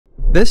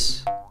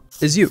This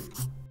is you.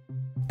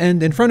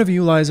 And in front of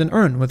you lies an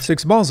urn with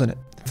 6 balls in it,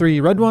 3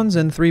 red ones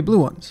and 3 blue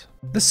ones.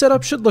 This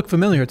setup should look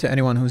familiar to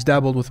anyone who's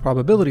dabbled with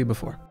probability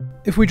before.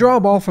 If we draw a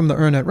ball from the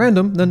urn at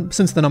random, then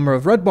since the number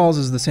of red balls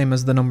is the same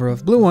as the number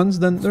of blue ones,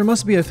 then there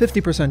must be a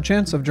 50%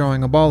 chance of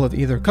drawing a ball of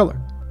either color.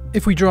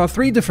 If we draw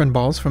 3 different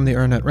balls from the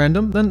urn at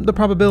random, then the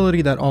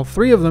probability that all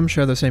 3 of them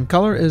share the same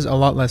color is a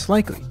lot less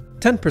likely,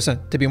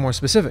 10% to be more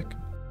specific.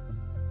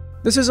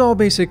 This is all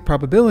basic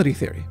probability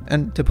theory,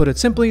 and to put it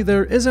simply,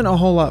 there isn't a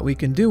whole lot we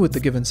can do with the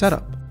given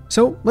setup.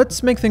 So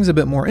let's make things a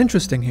bit more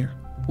interesting here.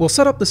 We'll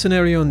set up the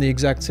scenario in the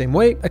exact same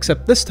way,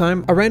 except this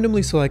time, a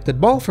randomly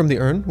selected ball from the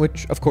urn,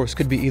 which of course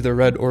could be either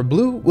red or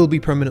blue, will be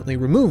permanently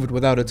removed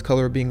without its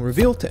color being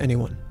revealed to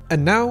anyone.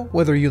 And now,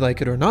 whether you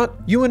like it or not,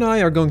 you and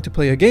I are going to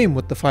play a game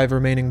with the 5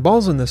 remaining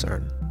balls in this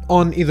urn.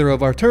 On either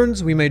of our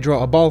turns, we may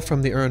draw a ball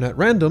from the urn at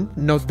random,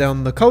 note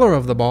down the color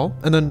of the ball,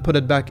 and then put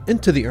it back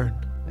into the urn.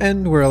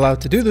 And we're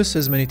allowed to do this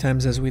as many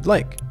times as we'd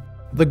like.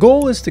 The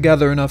goal is to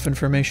gather enough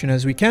information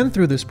as we can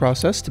through this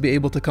process to be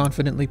able to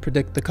confidently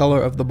predict the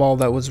color of the ball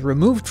that was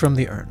removed from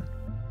the urn.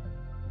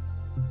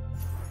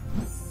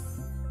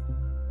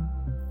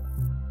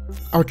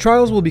 Our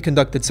trials will be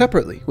conducted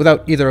separately,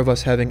 without either of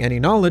us having any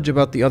knowledge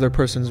about the other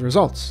person's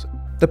results.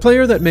 The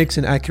player that makes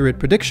an accurate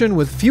prediction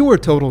with fewer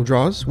total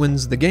draws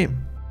wins the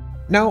game.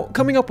 Now,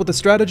 coming up with a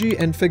strategy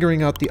and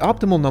figuring out the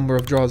optimal number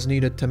of draws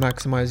needed to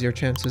maximize your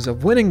chances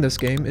of winning this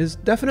game is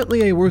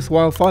definitely a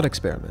worthwhile thought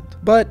experiment.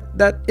 But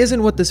that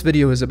isn't what this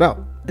video is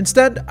about.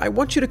 Instead, I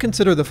want you to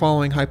consider the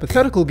following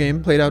hypothetical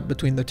game played out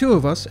between the two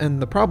of us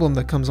and the problem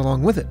that comes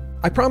along with it.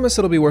 I promise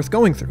it'll be worth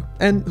going through,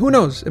 and who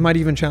knows, it might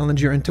even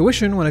challenge your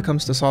intuition when it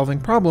comes to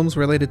solving problems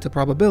related to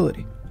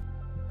probability.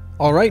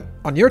 Alright,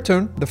 on your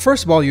turn, the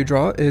first ball you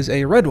draw is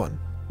a red one.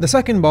 The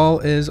second ball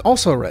is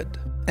also red,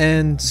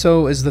 and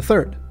so is the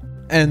third.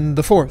 And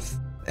the 4th,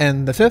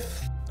 and the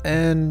 5th,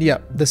 and yeah,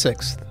 the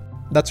 6th.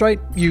 That's right,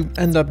 you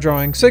end up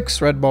drawing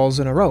 6 red balls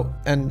in a row,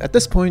 and at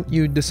this point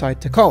you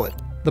decide to call it.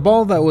 The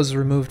ball that was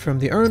removed from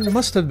the urn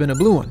must have been a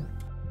blue one.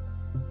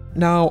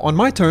 Now, on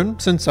my turn,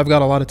 since I've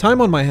got a lot of time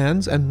on my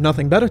hands and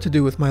nothing better to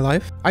do with my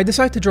life, I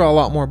decide to draw a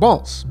lot more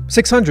balls,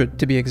 600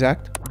 to be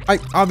exact. I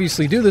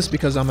obviously do this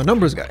because I'm a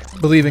numbers guy,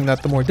 believing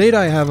that the more data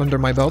I have under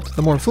my belt,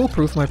 the more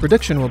foolproof my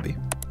prediction will be.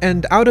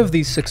 And out of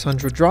these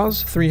 600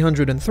 draws,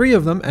 303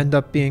 of them end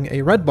up being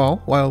a red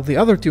ball, while the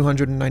other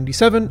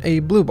 297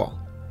 a blue ball.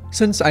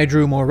 Since I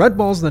drew more red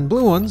balls than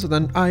blue ones,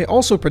 then I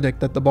also predict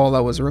that the ball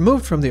that was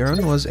removed from the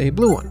urn was a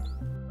blue one.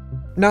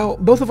 Now,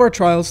 both of our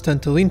trials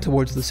tend to lean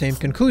towards the same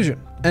conclusion,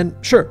 and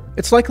sure,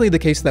 it's likely the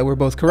case that we're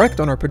both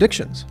correct on our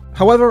predictions.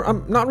 However,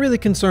 I'm not really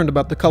concerned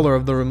about the color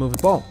of the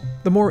removed ball.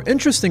 The more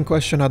interesting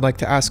question I'd like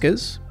to ask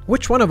is,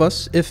 which one of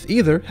us, if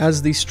either,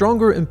 has the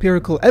stronger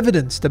empirical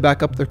evidence to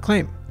back up their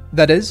claim?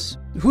 That is,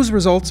 whose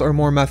results are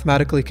more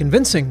mathematically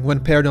convincing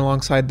when paired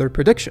alongside their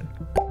prediction?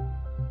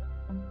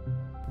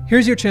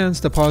 Here's your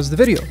chance to pause the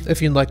video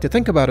if you'd like to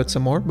think about it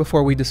some more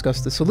before we discuss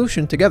the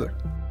solution together.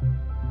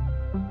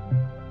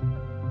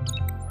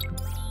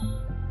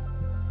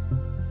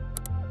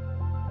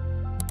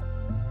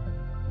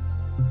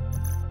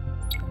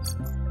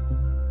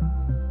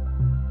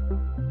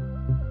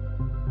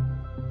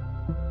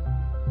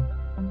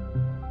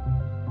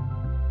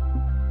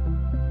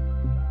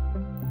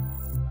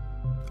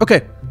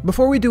 Okay,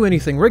 before we do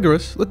anything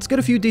rigorous, let's get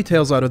a few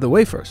details out of the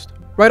way first.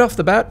 Right off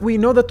the bat, we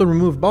know that the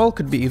removed ball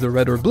could be either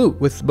red or blue,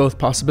 with both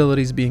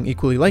possibilities being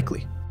equally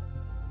likely.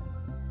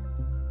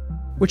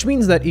 Which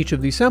means that each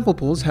of these sample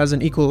pools has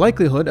an equal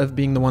likelihood of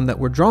being the one that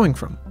we're drawing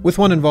from, with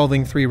one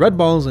involving 3 red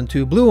balls and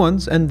 2 blue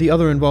ones, and the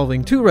other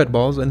involving 2 red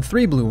balls and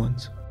 3 blue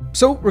ones.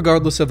 So,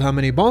 regardless of how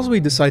many balls we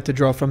decide to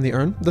draw from the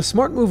urn, the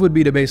smart move would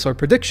be to base our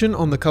prediction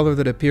on the color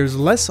that appears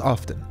less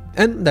often.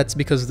 And that's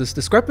because this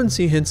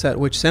discrepancy hints at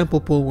which sample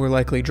pool we're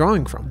likely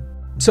drawing from.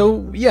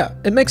 So yeah,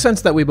 it makes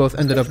sense that we both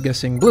ended up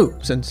guessing blue,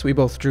 since we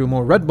both drew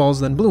more red balls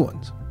than blue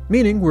ones.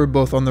 Meaning we're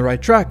both on the right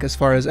track as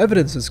far as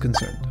evidence is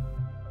concerned.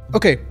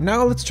 Okay,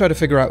 now let's try to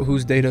figure out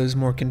whose data is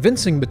more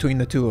convincing between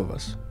the two of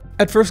us.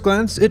 At first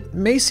glance, it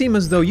may seem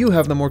as though you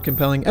have the more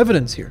compelling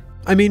evidence here.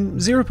 I mean,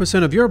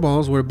 0% of your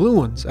balls were blue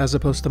ones, as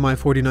opposed to my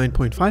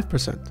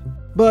 49.5%.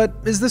 But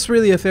is this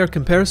really a fair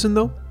comparison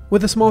though?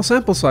 With a small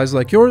sample size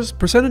like yours,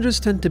 percentages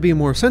tend to be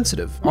more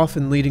sensitive,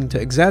 often leading to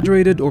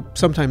exaggerated or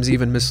sometimes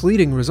even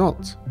misleading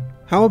results.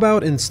 How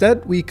about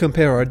instead we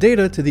compare our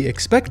data to the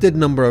expected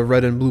number of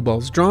red and blue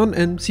balls drawn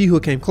and see who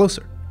came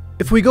closer?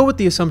 If we go with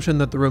the assumption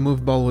that the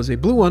removed ball was a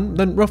blue one,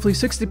 then roughly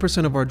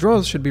 60% of our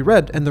draws should be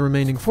red and the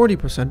remaining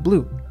 40%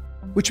 blue.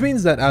 Which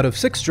means that out of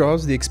 6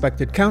 draws, the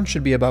expected count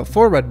should be about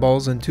 4 red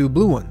balls and 2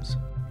 blue ones.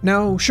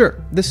 Now,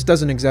 sure, this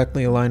doesn't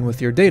exactly align with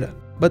your data.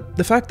 But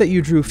the fact that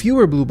you drew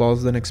fewer blue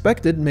balls than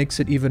expected makes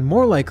it even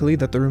more likely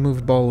that the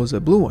removed ball was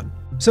a blue one.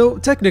 So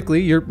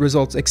technically, your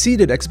results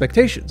exceeded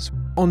expectations.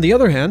 On the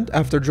other hand,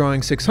 after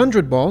drawing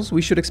 600 balls,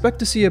 we should expect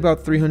to see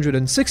about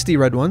 360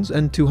 red ones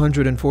and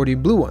 240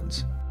 blue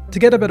ones. To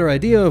get a better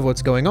idea of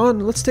what's going on,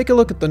 let's take a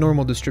look at the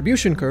normal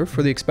distribution curve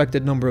for the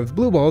expected number of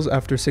blue balls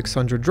after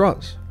 600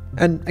 draws.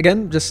 And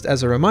again, just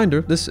as a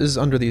reminder, this is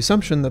under the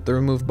assumption that the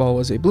removed ball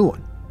was a blue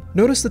one.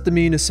 Notice that the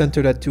mean is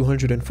centered at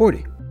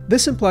 240.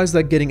 This implies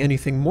that getting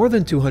anything more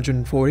than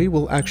 240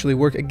 will actually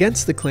work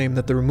against the claim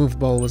that the removed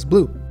ball was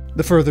blue.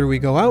 The further we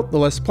go out, the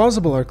less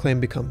plausible our claim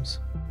becomes.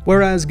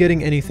 Whereas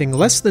getting anything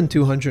less than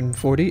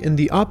 240 in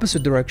the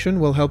opposite direction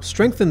will help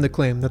strengthen the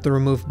claim that the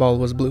removed ball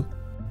was blue.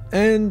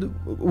 And,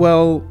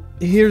 well,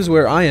 here's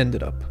where I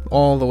ended up,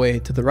 all the way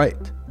to the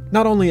right.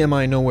 Not only am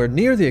I nowhere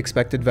near the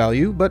expected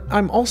value, but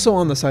I'm also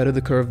on the side of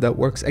the curve that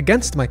works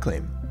against my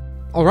claim.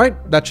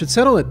 Alright, that should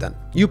settle it then.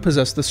 You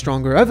possess the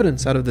stronger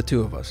evidence out of the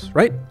two of us,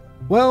 right?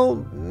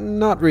 Well,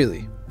 not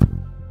really.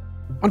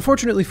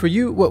 Unfortunately for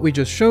you, what we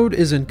just showed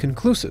isn't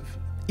conclusive.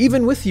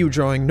 Even with you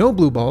drawing no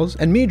blue balls,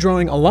 and me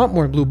drawing a lot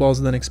more blue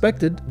balls than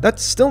expected,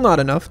 that's still not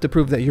enough to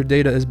prove that your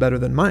data is better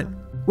than mine.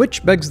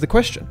 Which begs the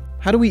question,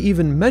 how do we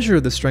even measure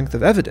the strength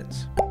of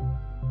evidence?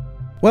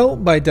 Well,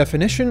 by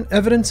definition,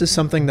 evidence is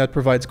something that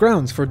provides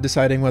grounds for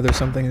deciding whether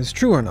something is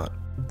true or not.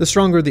 The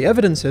stronger the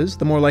evidence is,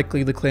 the more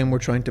likely the claim we're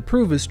trying to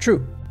prove is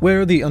true,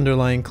 where the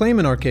underlying claim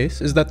in our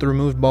case is that the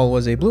removed ball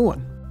was a blue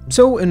one.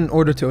 So, in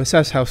order to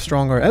assess how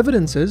strong our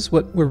evidence is,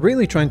 what we're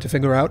really trying to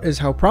figure out is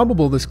how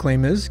probable this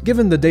claim is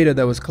given the data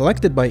that was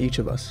collected by each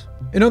of us.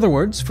 In other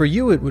words, for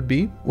you it would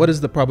be, what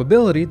is the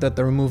probability that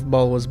the removed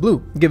ball was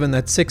blue, given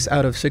that 6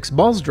 out of 6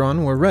 balls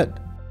drawn were red?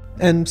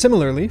 And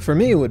similarly, for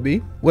me it would be,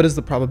 what is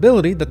the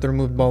probability that the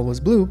removed ball was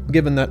blue,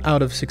 given that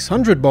out of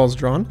 600 balls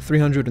drawn,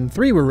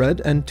 303 were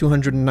red and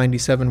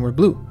 297 were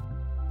blue?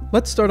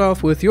 Let's start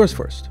off with yours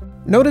first.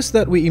 Notice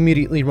that we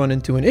immediately run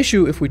into an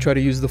issue if we try to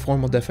use the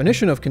formal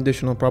definition of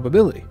conditional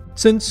probability,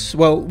 since,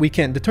 well, we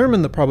can't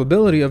determine the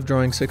probability of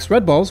drawing 6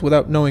 red balls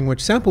without knowing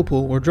which sample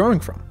pool we're drawing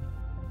from.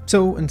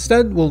 So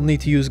instead, we'll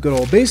need to use good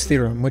old Bayes'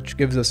 theorem, which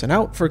gives us an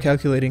out for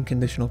calculating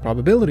conditional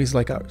probabilities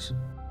like ours.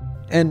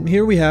 And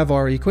here we have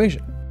our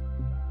equation.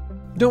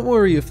 Don't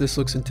worry if this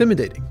looks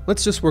intimidating,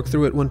 let's just work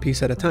through it one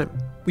piece at a time.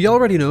 We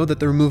already know that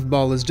the removed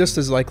ball is just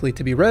as likely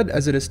to be red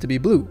as it is to be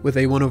blue, with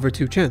a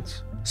 1/2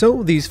 chance.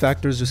 So these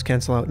factors just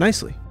cancel out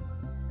nicely.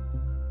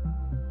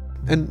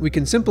 And we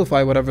can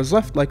simplify whatever's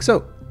left like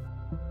so.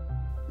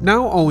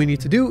 Now all we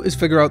need to do is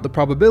figure out the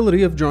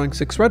probability of drawing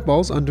 6 red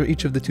balls under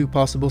each of the 2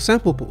 possible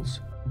sample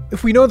pools.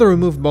 If we know the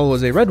removed ball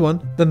was a red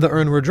one, then the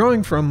urn we're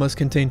drawing from must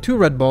contain 2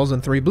 red balls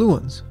and 3 blue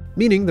ones,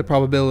 meaning the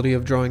probability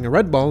of drawing a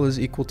red ball is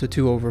equal to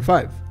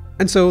 2/5.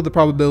 And so the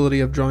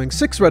probability of drawing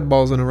 6 red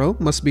balls in a row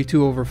must be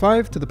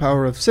 2/5 to the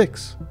power of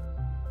 6.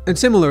 And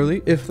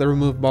similarly, if the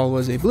removed ball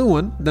was a blue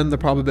one, then the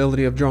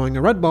probability of drawing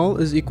a red ball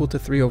is equal to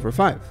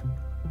 3/5.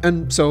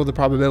 And so the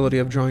probability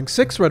of drawing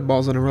 6 red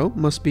balls in a row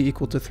must be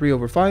equal to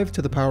 3/5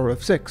 to the power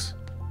of 6.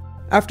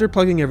 After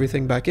plugging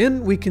everything back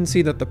in, we can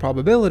see that the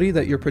probability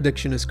that your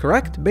prediction is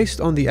correct based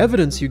on the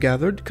evidence you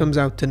gathered comes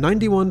out to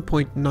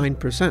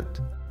 91.9%.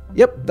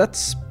 Yep,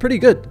 that's pretty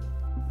good.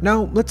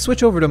 Now let's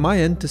switch over to my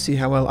end to see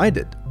how well I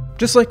did.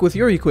 Just like with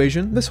your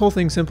equation, this whole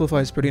thing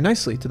simplifies pretty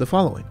nicely to the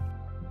following.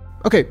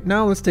 Okay,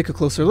 now let's take a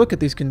closer look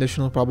at these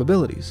conditional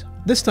probabilities.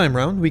 This time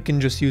round, we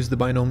can just use the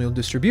binomial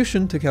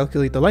distribution to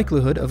calculate the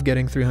likelihood of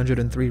getting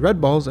 303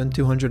 red balls and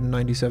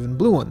 297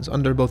 blue ones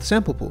under both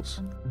sample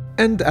pools.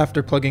 And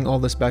after plugging all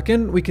this back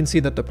in, we can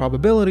see that the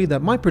probability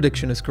that my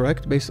prediction is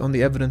correct based on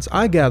the evidence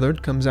I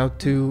gathered comes out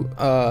to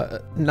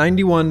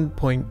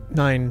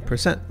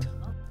 91.9%.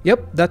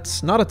 Yep,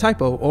 that's not a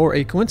typo or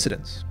a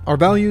coincidence. Our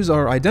values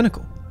are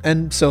identical,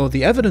 and so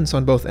the evidence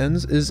on both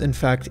ends is in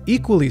fact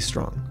equally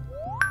strong.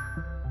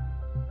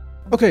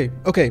 Okay,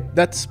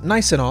 that's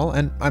nice and all,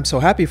 and I'm so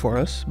happy for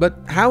us, but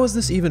how is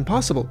this even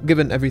possible,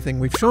 given everything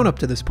we've shown up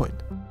to this point?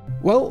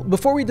 Well,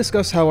 before we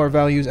discuss how our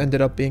values ended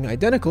up being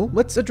identical,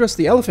 let's address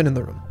the elephant in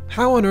the room.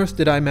 How on earth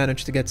did I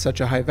manage to get such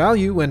a high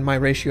value when my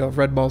ratio of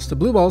red balls to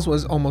blue balls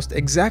was almost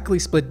exactly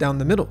split down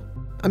the middle?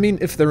 I mean,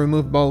 if the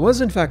removed ball was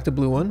in fact a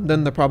blue one,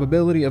 then the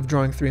probability of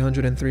drawing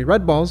 303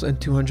 red balls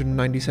and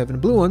 297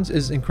 blue ones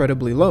is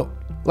incredibly low.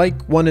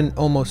 Like 1 in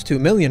almost 2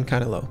 million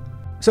kinda low.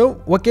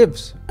 So, what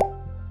gives?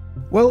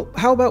 Well,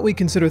 how about we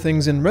consider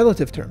things in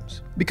relative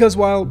terms? Because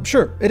while,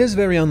 sure, it is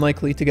very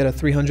unlikely to get a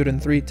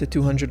 303 to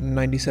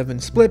 297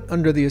 split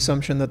under the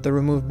assumption that the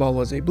removed ball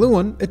was a blue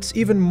one, it's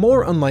even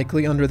more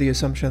unlikely under the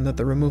assumption that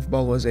the removed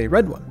ball was a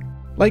red one.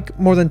 Like,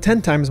 more than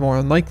 10 times more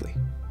unlikely.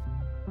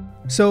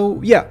 So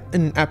yeah,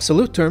 in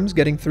absolute terms,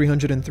 getting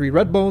 303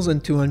 red balls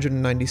and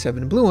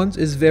 297 blue ones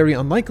is very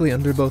unlikely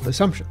under both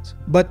assumptions.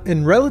 But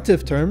in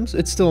relative terms,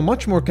 it's still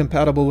much more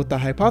compatible with the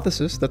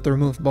hypothesis that the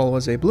removed ball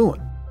was a blue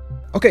one.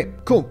 Okay,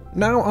 cool.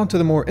 Now onto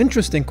the more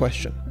interesting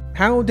question.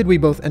 How did we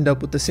both end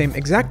up with the same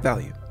exact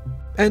value?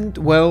 And,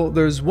 well,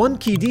 there's one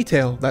key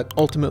detail that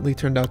ultimately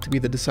turned out to be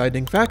the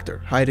deciding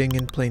factor, hiding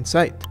in plain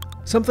sight.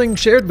 Something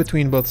shared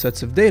between both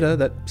sets of data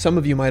that some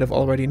of you might have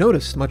already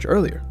noticed much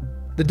earlier.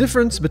 The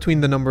difference between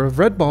the number of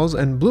red balls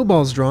and blue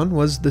balls drawn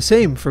was the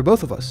same for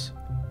both of us.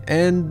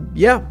 And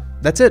yeah,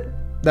 that's it.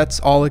 That's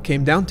all it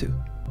came down to.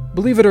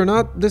 Believe it or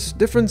not, this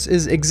difference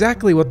is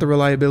exactly what the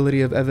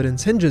reliability of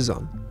evidence hinges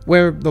on,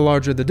 where the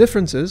larger the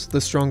difference is,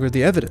 the stronger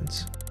the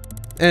evidence.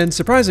 And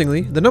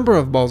surprisingly, the number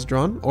of balls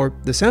drawn, or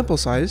the sample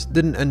size,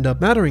 didn't end up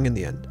mattering in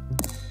the end.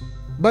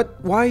 But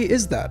why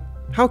is that?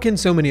 How can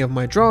so many of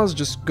my draws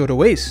just go to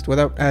waste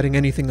without adding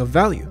anything of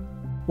value?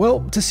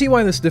 Well, to see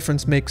why this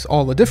difference makes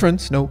all the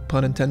difference, no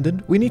pun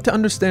intended, we need to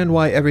understand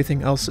why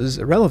everything else is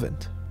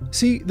irrelevant.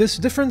 See, this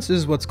difference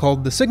is what's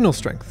called the signal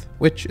strength,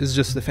 which is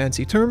just the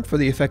fancy term for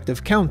the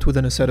effective count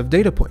within a set of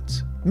data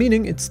points,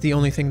 meaning it's the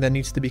only thing that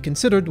needs to be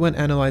considered when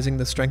analyzing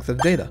the strength of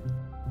data.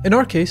 In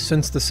our case,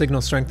 since the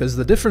signal strength is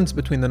the difference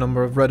between the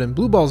number of red and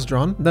blue balls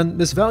drawn, then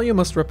this value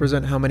must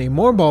represent how many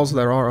more balls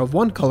there are of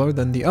one color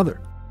than the other.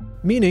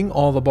 Meaning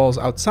all the balls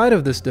outside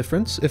of this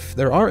difference, if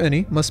there are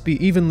any, must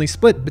be evenly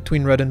split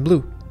between red and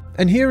blue.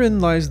 And herein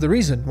lies the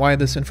reason why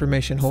this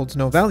information holds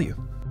no value.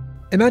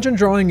 Imagine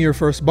drawing your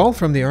first ball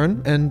from the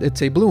urn, and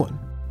it's a blue one.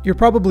 You're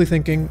probably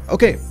thinking,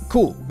 okay,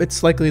 cool,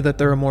 it's likely that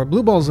there are more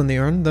blue balls in the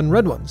urn than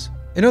red ones.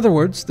 In other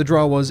words, the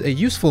draw was a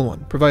useful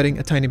one, providing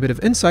a tiny bit of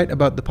insight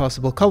about the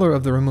possible color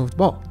of the removed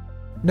ball.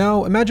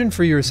 Now imagine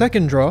for your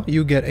second draw,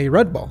 you get a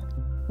red ball.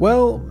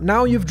 Well,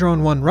 now you've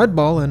drawn one red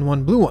ball and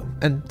one blue one,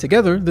 and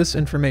together this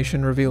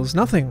information reveals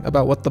nothing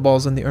about what the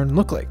balls in the urn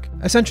look like,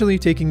 essentially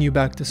taking you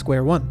back to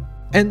square one.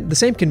 And the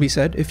same can be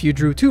said if you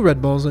drew 2 red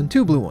balls and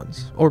 2 blue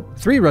ones, or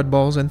 3 red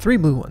balls and 3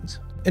 blue ones.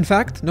 In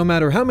fact, no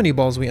matter how many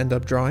balls we end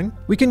up drawing,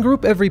 we can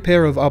group every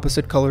pair of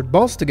opposite colored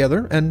balls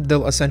together and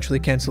they'll essentially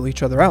cancel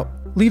each other out,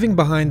 leaving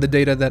behind the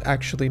data that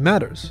actually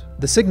matters,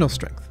 the signal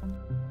strength.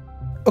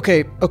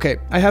 Okay,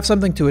 I have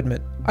something to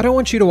admit. I don't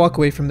want you to walk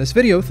away from this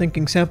video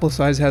thinking sample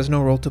size has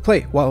no role to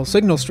play, while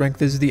signal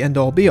strength is the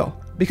end-all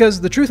be-all,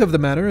 because the truth of the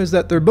matter is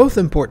that they're both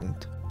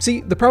important.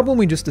 See, the problem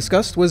we just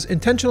discussed was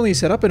intentionally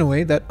set up in a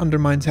way that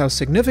undermines how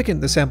significant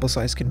the sample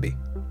size can be.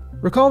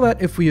 Recall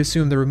that if we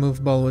assume the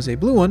removed ball was a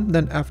blue one,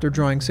 then after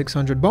drawing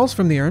 600 balls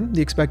from the urn,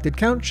 the expected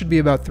count should be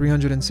about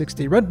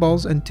 360 red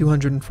balls and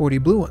 240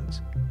 blue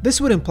ones.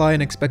 This would imply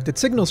an expected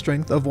signal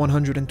strength of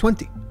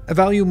 120, a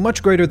value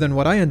much greater than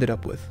what I ended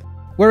up with.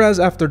 Whereas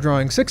after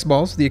drawing 6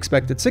 balls, the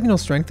expected signal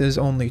strength is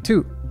only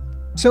 2.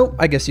 So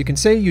I guess you can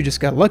say you just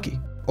got lucky.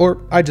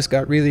 Or I just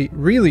got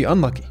really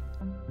unlucky.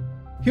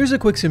 Here's a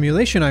quick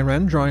simulation I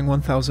ran drawing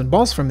 1000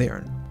 balls from the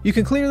urn. You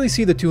can clearly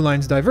see the 2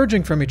 lines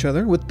diverging from each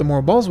other with the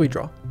more balls we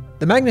draw.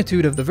 The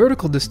magnitude of the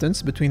vertical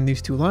distance between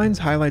these 2 lines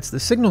highlights the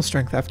signal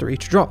strength after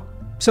each draw.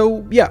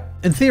 So yeah,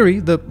 in theory,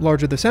 the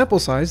larger the sample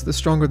size, the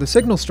stronger the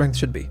signal strength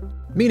should be,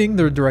 meaning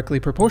they're directly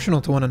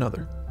proportional to one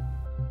another.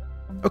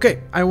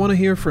 Okay, I want to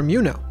hear from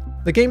you now.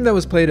 The game that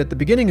was played at the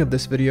beginning of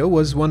this video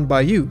was won by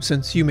you,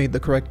 since you made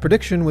the correct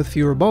prediction with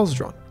fewer balls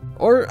drawn.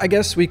 Or I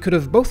guess we could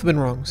have both been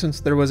wrong,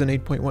 since there was an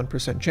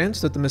 8.1% chance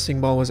that the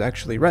missing ball was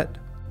actually red.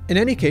 In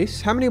any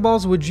case, how many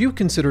balls would you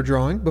consider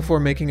drawing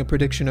before making a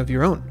prediction of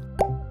your own?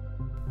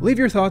 Leave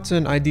your thoughts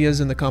and ideas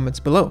in the comments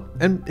below,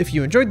 and if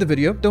you enjoyed the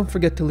video, don't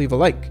forget to leave a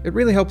like, it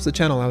really helps the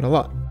channel out a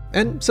lot.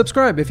 And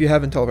subscribe if you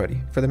haven't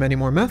already, for the many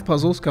more math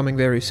puzzles coming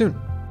very soon.